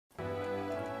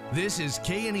This is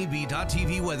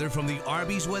KNEB.TV weather from the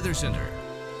Arby's Weather Center.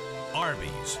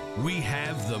 Arby's, we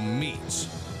have the meats.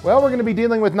 Well, we're going to be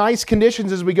dealing with nice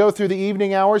conditions as we go through the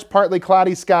evening hours. Partly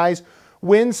cloudy skies.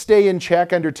 Winds stay in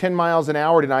check under 10 miles an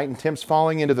hour tonight and temps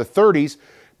falling into the 30s.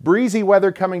 Breezy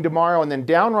weather coming tomorrow and then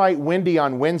downright windy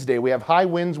on Wednesday. We have high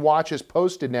winds watches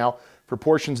posted now for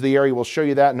portions of the area. We'll show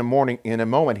you that in a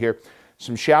moment here.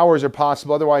 Some showers are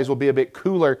possible. Otherwise, we'll be a bit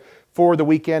cooler for the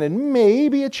weekend and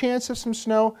maybe a chance of some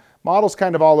snow. Models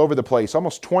kind of all over the place.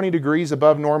 Almost 20 degrees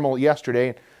above normal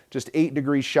yesterday. Just 8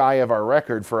 degrees shy of our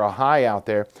record for a high out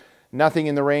there. Nothing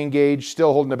in the rain gauge.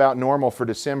 Still holding about normal for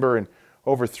December and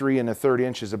over 3 1/3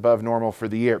 inches above normal for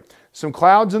the year. Some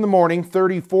clouds in the morning.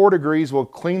 34 degrees. We'll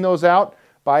clean those out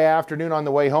by afternoon on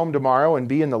the way home tomorrow and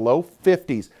be in the low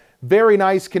 50s. Very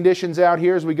nice conditions out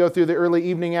here as we go through the early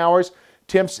evening hours.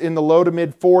 Temps in the low to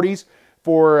mid 40s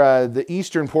for the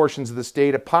eastern portions of the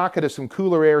state. A pocket of some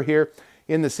cooler air here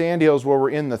in the Sandhills where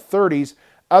we're in the 30s.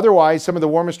 Otherwise, some of the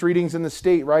warmest readings in the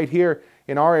state right here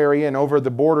in our area and over the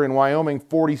border in Wyoming,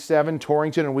 47,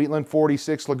 Torrington and Wheatland,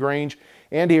 46, LaGrange,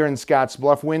 and here in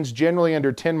Scottsbluff. Winds generally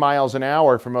under 10 miles an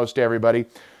hour for most everybody,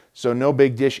 so no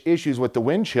big issues with the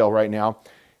wind chill right now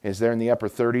as they're in the upper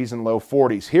 30s and low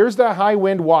 40s. Here's the high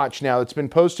wind watch now that's been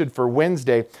posted for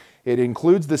Wednesday. It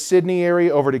includes the Sidney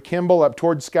area over to Kimball up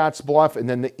towards Scottsbluff and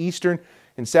then the eastern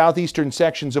and southeastern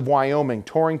sections of Wyoming,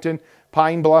 Torrington,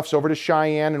 Pine Bluffs over to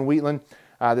Cheyenne and Wheatland.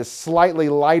 The slightly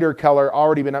lighter color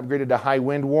already been upgraded to high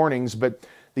wind warnings, but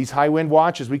these high wind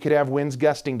watches, we could have winds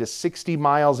gusting to 60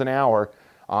 miles an hour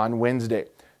on Wednesday.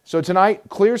 So tonight,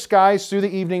 clear skies through the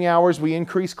evening hours. We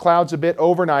increase clouds a bit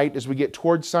overnight as we get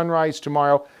towards sunrise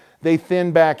tomorrow. They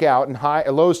thin back out,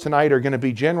 and lows tonight are going to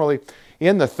be generally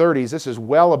in the 30s. This is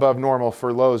well above normal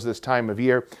for lows this time of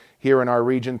year here in our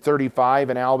region.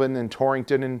 35 in Albin and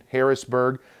Torrington and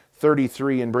Harrisburg,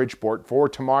 33 in Bridgeport. For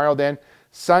tomorrow then,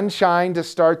 sunshine to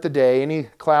start the day. Any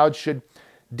clouds should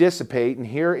dissipate, and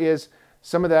here is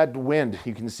some of that wind.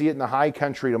 You can see it in the high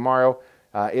country tomorrow.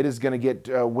 It is going to get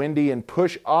windy and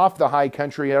push off the high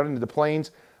country out into the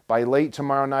plains by late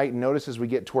tomorrow night. And notice as we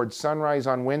get towards sunrise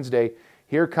on Wednesday,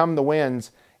 here come the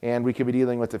winds, and we could be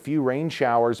dealing with a few rain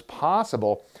showers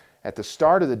possible at the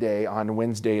start of the day on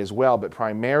Wednesday as well. But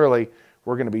primarily,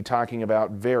 we're going to be talking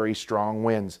about very strong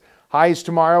winds. Highs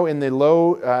tomorrow in the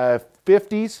low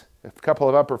 50s, a couple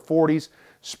of upper 40s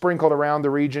sprinkled around the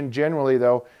region. Generally,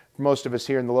 though, for most of us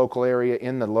here in the local area,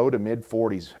 in the low to mid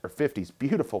 40s or 50s.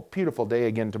 Beautiful, beautiful day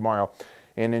again tomorrow.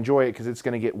 And enjoy it because it's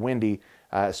going to get windy,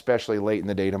 especially late in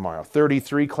the day tomorrow.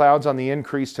 33 clouds on the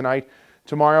increase tonight.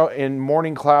 Tomorrow in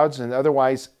morning clouds and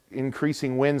otherwise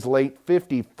increasing winds late.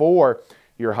 54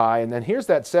 your high. And then here's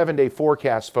that 7-day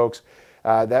forecast, folks.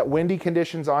 That windy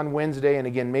conditions on Wednesday and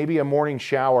again maybe a morning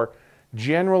shower.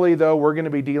 Generally, though, we're going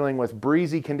to be dealing with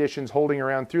breezy conditions holding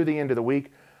around through the end of the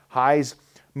week. Highs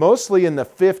mostly in the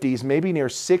 50s, maybe near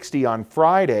 60 on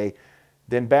Friday.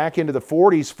 Then back into the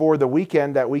 40s for the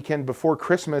weekend, that weekend before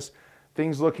Christmas.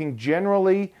 Things looking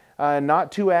generally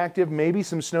not too active. Maybe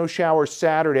some snow showers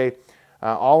Saturday.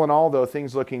 All in all, though,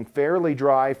 things looking fairly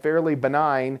dry, fairly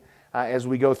benign as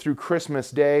we go through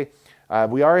Christmas Day.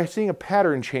 We are seeing a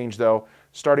pattern change, though,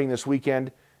 starting this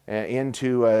weekend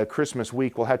into Christmas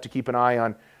week. We'll have to keep an eye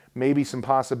on maybe some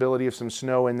possibility of some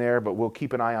snow in there, but we'll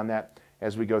keep an eye on that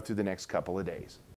as we go through the next couple of days.